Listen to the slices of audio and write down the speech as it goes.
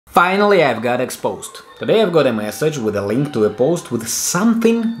Finally, I've got exposed. Today I've got a message with a link to a post with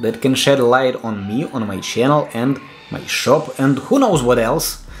something that can shed light on me, on my channel and my shop and who knows what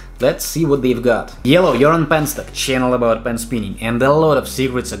else. Let's see what they've got. Yellow, you're on Penstock, channel about pen spinning, and a lot of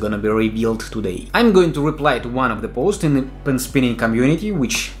secrets are gonna be revealed today. I'm going to reply to one of the posts in the pen spinning community,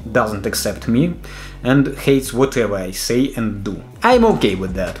 which doesn't accept me and hates whatever I say and do. I'm okay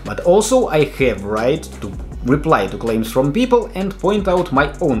with that, but also I have right to reply to claims from people and point out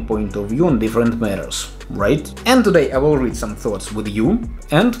my own point of view on different matters, right? And today I will read some thoughts with you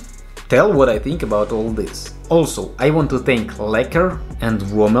and tell what I think about all this. Also, I want to thank Laker and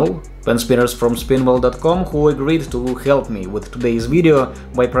Rommel, pen spinners from spinwell.com, who agreed to help me with today's video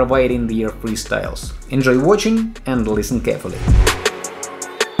by providing their freestyles. Enjoy watching and listen carefully.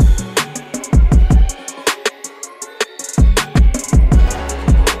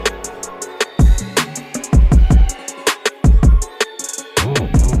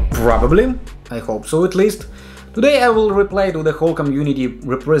 Probably, I hope so at least. Today I will reply to the whole community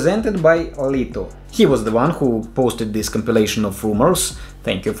represented by Lito. He was the one who posted this compilation of rumors.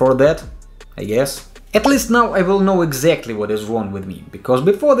 Thank you for that, I guess. At least now I will know exactly what is wrong with me, because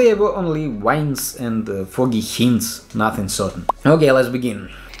before there were only whines and foggy hints, nothing certain. Okay, let's begin.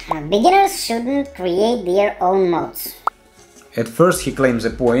 Beginners shouldn't create their own modes. At first he claims a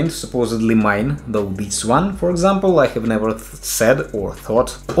point, supposedly mine, though this one, for example, I have never said or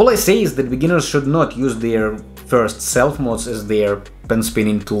thought. All I say is that beginners should not use their first self-mods as their pen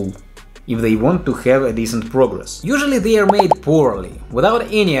spinning tool, if they want to have a decent progress. Usually they are made poorly, without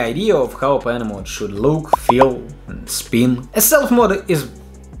any idea of how pen mod should look, feel and spin. A self-mod is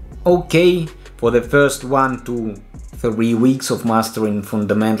okay for the first 1 to 3 weeks of mastering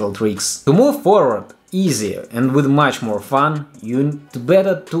fundamental tricks. To move forward easier and with much more fun, you'd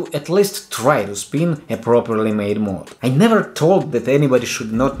better to at least try to spin a properly made mod. I never told that anybody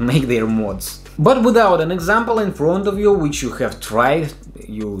should not make their mods. But without an example in front of you which you have tried,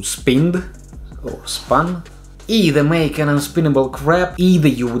 you spinned or spun, either make an unspinnable crap, either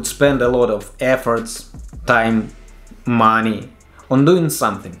you would spend a lot of efforts, time, money on doing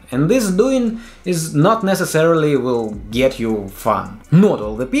something, and this doing is not necessarily will get you fun. Not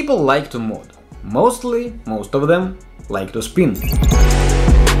all the people like to mod. Most of them like to spin.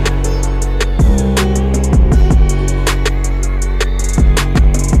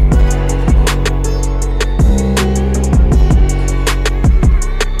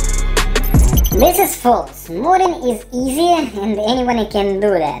 This is false. Modding is easy and anyone can do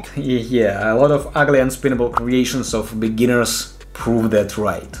that. Yeah, a lot of ugly unspinnable creations of beginners prove that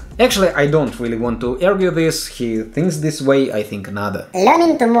right. Actually, I don't really want to argue this. He thinks this way, I think another.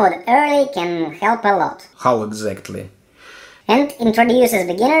 Learning to mod early can help a lot. How exactly? And introduces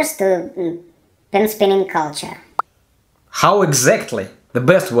beginners to pen spinning culture. How exactly? The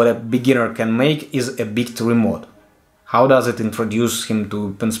best what a beginner can make is a victory mod. How does it introduce him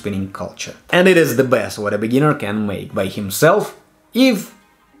to pen spinning culture? And it is the best what a beginner can make by himself if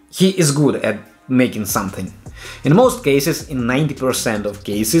he is good at making something. In most cases, in 90% of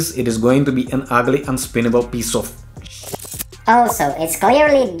cases, it is going to be an ugly, unspinnable piece of. Also, it's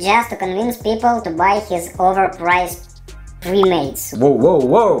clearly just to convince people to buy his overpriced pre-mades.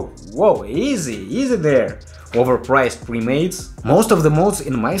 Whoa, easy there. Overpriced pre-mades. Most of the mods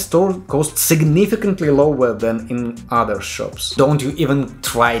in my store cost significantly lower than in other shops. Don't you even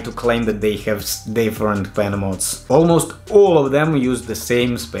try to claim that they have different pen mods. Almost all of them use the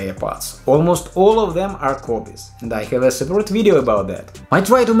same spare parts. Almost all of them are copies, and I have a separate video about that. I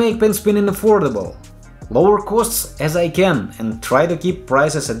try to make pen spinning affordable, lower costs as I can, and try to keep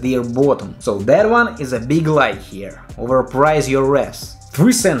prices at their bottom. So that one is a big lie here. Overprice your ass.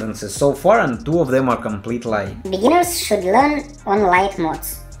 3 sentences so far and 2 of them are complete lie. Beginners should learn on light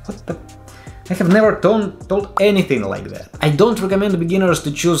mods. What the? I have never told anything like that. I don't recommend beginners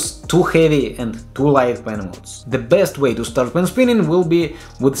to choose too heavy and too light pen mods. The best way to start pen spinning will be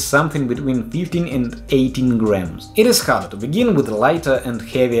with something between 15 and 18 grams. It is harder to begin with lighter and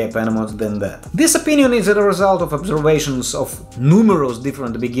heavier pen mods than that. This opinion is a result of observations of numerous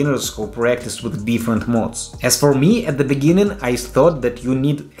different beginners who practice with different mods. As for me, at the beginning I thought that you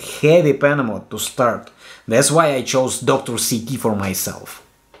need heavy pen mod to start. That's why I chose Dr. CT for myself.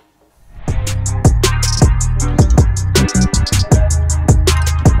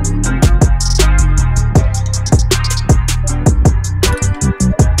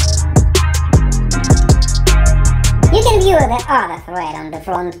 The other thread on the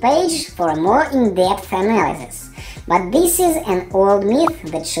front page for a more in-depth analysis, but this is an old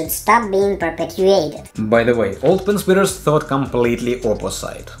myth that should stop being perpetuated. By the way, old pen spinners thought completely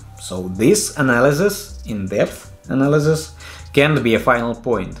opposite, so this analysis, in-depth analysis, can't be a final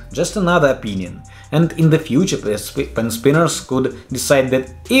point, just another opinion. And in the future pen spinners could decide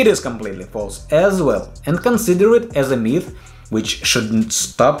that it is completely false as well, and consider it as a myth which shouldn't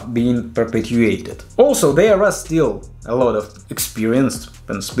stop being perpetuated. Also, there are still a lot of experienced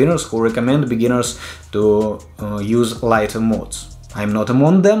pen spinners who recommend beginners to use lighter modes. I'm not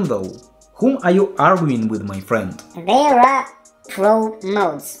among them though. Whom are you arguing with, my friend? There are pro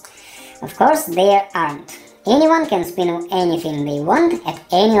modes. Of course, there aren't. Anyone can spin anything they want at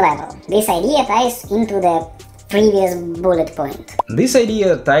any level. This idea ties into the previous bullet point. This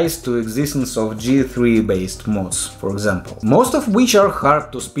idea ties to existence of G3 based mods, for example, most of which are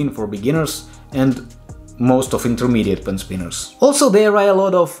hard to spin for beginners and most of intermediate pen spinners. Also, there are a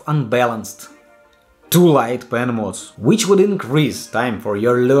lot of unbalanced, too light pen mods, which would increase time for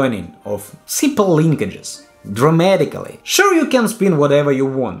your learning of simple linkages dramatically. Sure, you can spin whatever you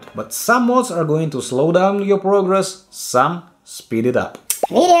want, but some mods are going to slow down your progress, some speed it up.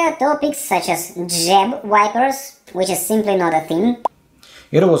 Video topics such as jab wipers, which is simply not a thing.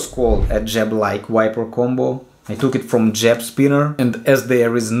 It was called a jab-like wiper combo. I took it from jab spinner, and as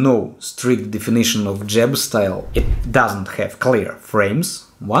there is no strict definition of jab style, it doesn't have clear frames,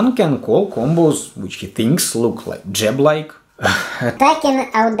 one can call combos which he thinks look like jab-like.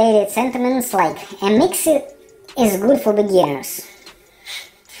 Attacking outdated sentiments like a mix is good for beginners,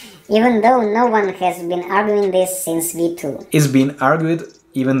 even though no one has been arguing this since V2. It's been argued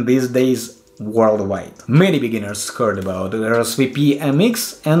even these days worldwide. Many beginners heard about RSVP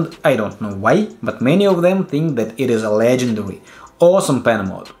MX, and I don't know why, but many of them think that it is a legendary, awesome pen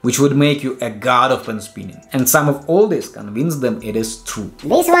mod, which would make you a god of pen spinning. And some of all this convince them it is true.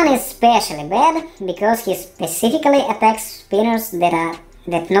 This one is especially bad because he specifically attacks spinners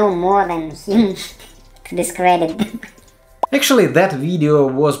that know more than him to discredit them. Actually, that video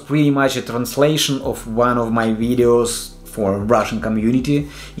was pretty much a translation of one of my videos for Russian community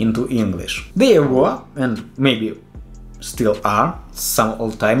into English. There were, and maybe still are, some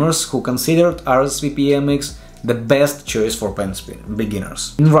old-timers who considered RSVP MX the best choice for pen spin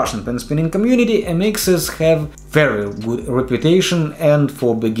beginners. In Russian pen spinning community, MXs have very good reputation and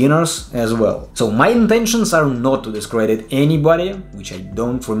for beginners as well. So my intentions are not to discredit anybody, which I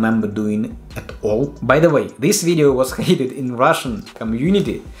don't remember doing at all. By the way, this video was hated in Russian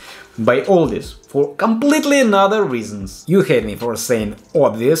community by all this for completely another reasons. You hate me for saying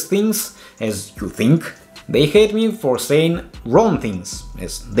obvious things, as you think. They hate me for saying wrong things,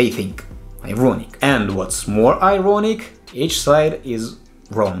 as they think. Ironic. And what's more ironic, each side is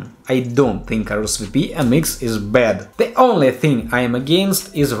wrong. I don't think RSVP MX is bad. The only thing I am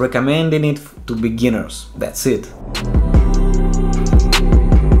against is recommending it to beginners. That's it.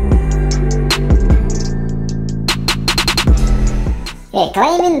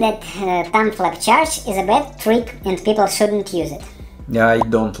 Claiming that thumb flap charge is a bad trick and people shouldn't use it. Yeah, I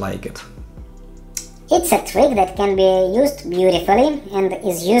don't like it. It's a trick that can be used beautifully and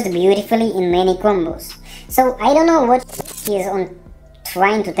is used beautifully in many combos. So I don't know what he is on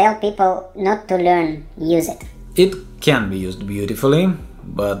trying to tell people not to learn, use it. It can be used beautifully,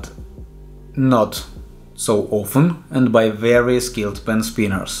 but not so often and by very skilled pen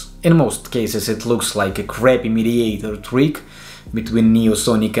spinners. In most cases it looks like a crappy mediator trick between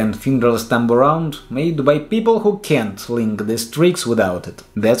Neosonic and fingerless thumb around, made by people who can't link these tricks without it.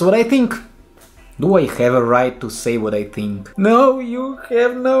 That's what I think. Do I have a right to say what I think? No, you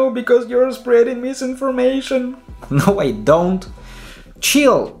have no, because you're spreading misinformation. No, I don't.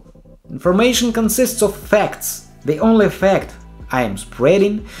 Chill. Information consists of facts. The only fact I am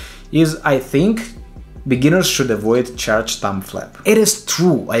spreading is I think beginners should avoid charged thumb flap. It is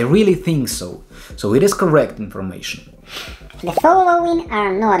true, I really think so. So it is correct information. The following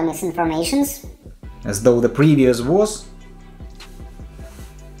are not misinformations, as though the previous was,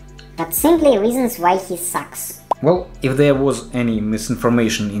 but simply reasons why he sucks. Well, if there was any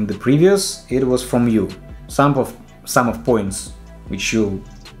misinformation in the previous, it was from you. Some of points which you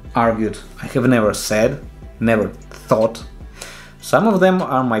argued I have never said, never thought. Some of them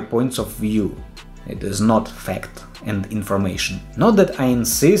are my points of view. It is not fact and information. Not that I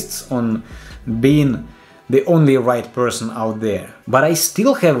insist on being the only right person out there, but I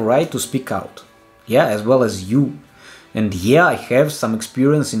still have right to speak out. Yeah, as well as you. And yeah, I have some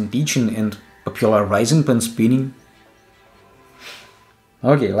experience in teaching and popularizing pen spinning.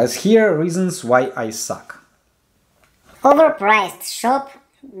 Okay, let's hear reasons why I suck. Overpriced shop,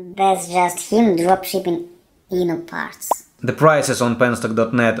 that's just him dropshipping Eno parts. The prices on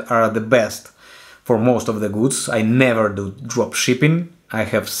penstock.at are the best for most of the goods. I never do dropshipping. I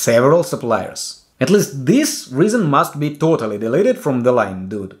have several suppliers. At least this reason must be totally deleted from the line,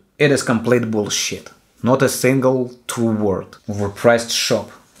 dude. It is complete bullshit. Not a single true word. Overpriced shop.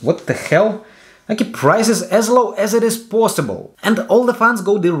 What the hell? I keep prices as low as it is possible. And all the funds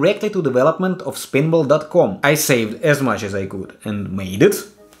go directly to development of spinball.com. I saved as much as I could and made it.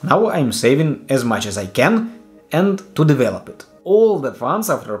 Now I'm saving as much as I can and to develop it. All the funds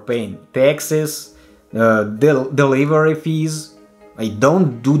after paying taxes, delivery fees, I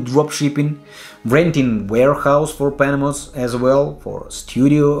don't do dropshipping, renting warehouse for penmods as well, for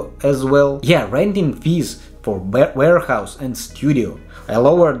studio as well. Yeah, renting fees for warehouse and studio. I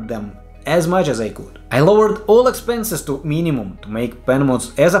lowered them as much as I could. I lowered all expenses to minimum to make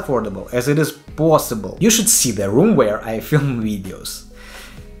penmods as affordable as it is possible. You should see the room where I film videos.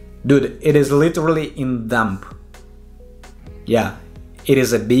 Dude, it is literally in dump. Yeah, it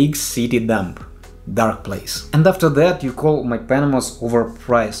is a big city dump. Dark place. And after that you call my penmods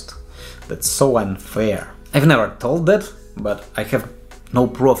overpriced. That's so unfair. I've never told that, but I have no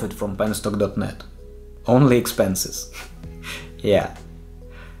profit from penstock.net. Only expenses. Yeah.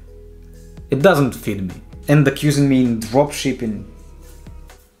 It doesn't feed me. And accusing me in dropshipping.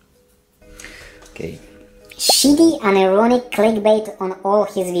 Okay. Shitty, unironic clickbait on all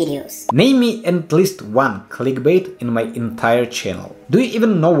his videos. Name me at least one clickbait in my entire channel. Do you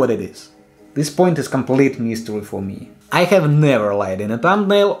even know what it is? This point is complete mystery for me. I have never lied in a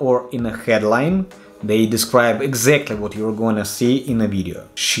thumbnail or in a headline. They describe exactly what you're gonna see in a video.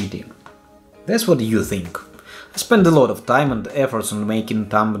 Shitty. That's what you think. I spend a lot of time and efforts on making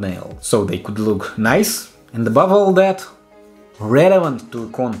thumbnails, so they could look nice, and above all that, relevant to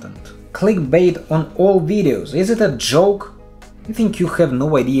content. Clickbait on all videos, is it a joke? I think you have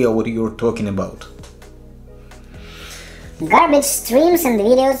no idea what you're talking about. Garbage streams and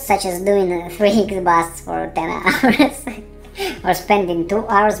videos such as doing 3x busts for 10 hours or spending 2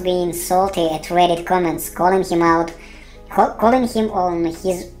 hours being salty at Reddit comments, calling him out, calling him on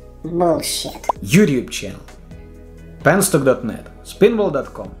his bullshit. YouTube channel, penstock.net,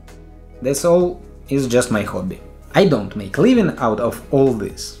 spinball.com. That's all is just my hobby. I don't make living out of all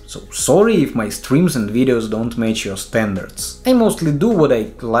this, so sorry if my streams and videos don't match your standards. I mostly do what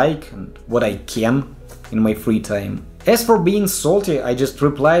I like and what I can in my free time. As for being salty, I just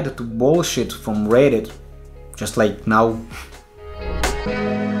replied to bullshit from Reddit, just like now.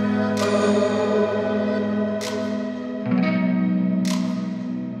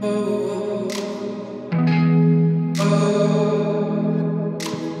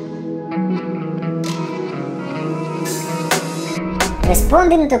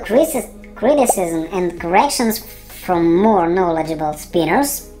 Responding to criticism and corrections from more knowledgeable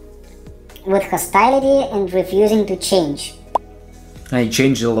spinners with hostility and refusing to change. I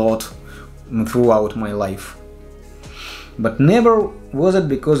changed a lot throughout my life. But never was it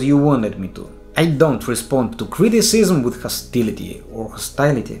because you wanted me to. I don't respond to criticism with hostility or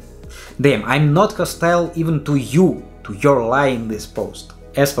hostility. Damn, I'm not hostile even to you, to your lie in this post.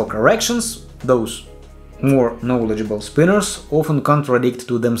 As for corrections, those more knowledgeable spinners often contradict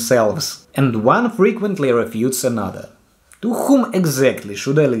to themselves, and one frequently refutes another. To whom exactly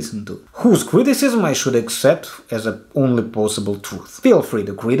should I listen to? Whose criticism I should accept as the only possible truth? Feel free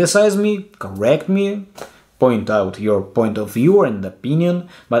to criticize me, correct me, point out your point of view and opinion,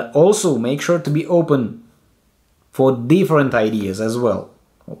 but also make sure to be open for different ideas as well,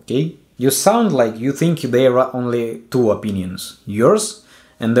 okay? You sound like you think there are only two opinions, yours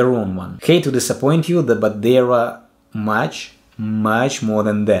and their own one. Hate to disappoint you, but there are much more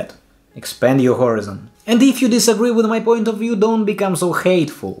than that. Expand your horizon. And if you disagree with my point of view, don't become so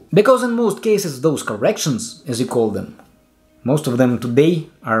hateful. Because in most cases those corrections, as you call them, most of them today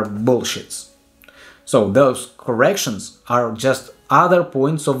are bullshits. So those corrections are just other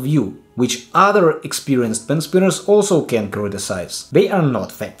points of view, which other experienced pen spinners also can criticize. They are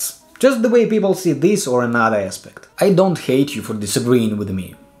not facts. Just the way people see this or another aspect. I don't hate you for disagreeing with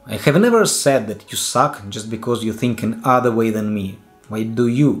me. I have never said that you suck just because you think in other way than me. Why do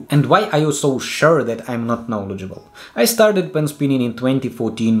you? And why are you so sure that I'm not knowledgeable? I started pen spinning in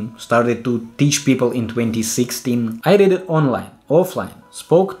 2014, started to teach people in 2016. I did it online, offline,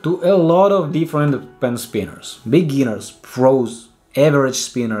 spoke to a lot of different pen spinners, beginners, pros, average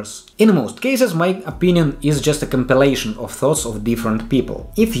spinners. In most cases my opinion is just a compilation of thoughts of different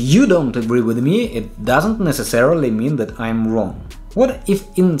people. If you don't agree with me, it doesn't necessarily mean that I'm wrong. What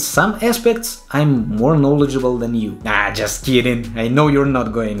if in some aspects I'm more knowledgeable than you? Nah, just kidding, I know you're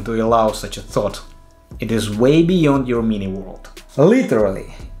not going to allow such a thought. It is way beyond your mini-world.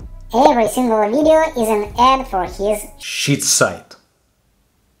 Literally. Every single video is an ad for his shit site.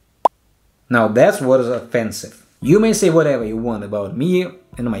 Now that's what is offensive. You may say whatever you want about me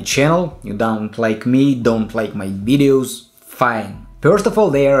and my channel, you don't like me, don't like my videos, fine. First of all,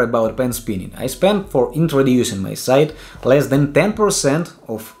 they are about pen spinning. I spent for introducing my site less than 10%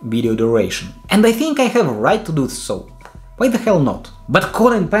 of video duration. And I think I have a right to do so. Why the hell not? But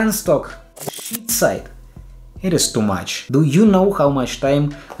calling penstock shit site, it is too much. Do you know how much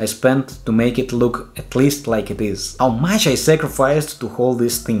time I spent to make it look at least like it is? How much I sacrificed to hold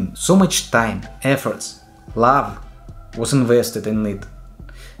this thing? So much time, efforts, love was invested in it.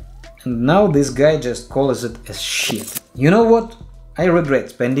 And now this guy just calls it as shit. You know what? I regret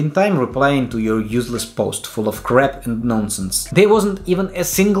spending time replying to your useless post full of crap and nonsense. There wasn't even a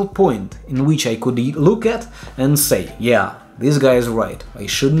single point in which I could look at and say, yeah, this guy is right, I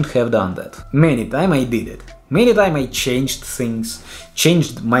shouldn't have done that. Many times I did it. Many times I changed things,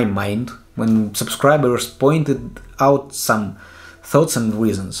 changed my mind when subscribers pointed out some thoughts and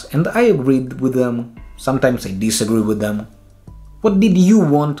reasons, and I agreed with them, sometimes I disagree with them. What did you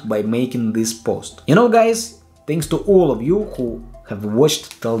want by making this post? You know, guys, thanks to all of you who have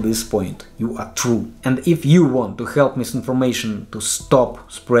watched till this point, you are true. And if you want to help misinformation to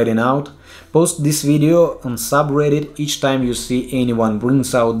stop spreading out, post this video on subreddit each time you see anyone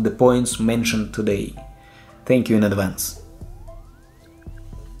brings out the points mentioned today. Thank you in advance.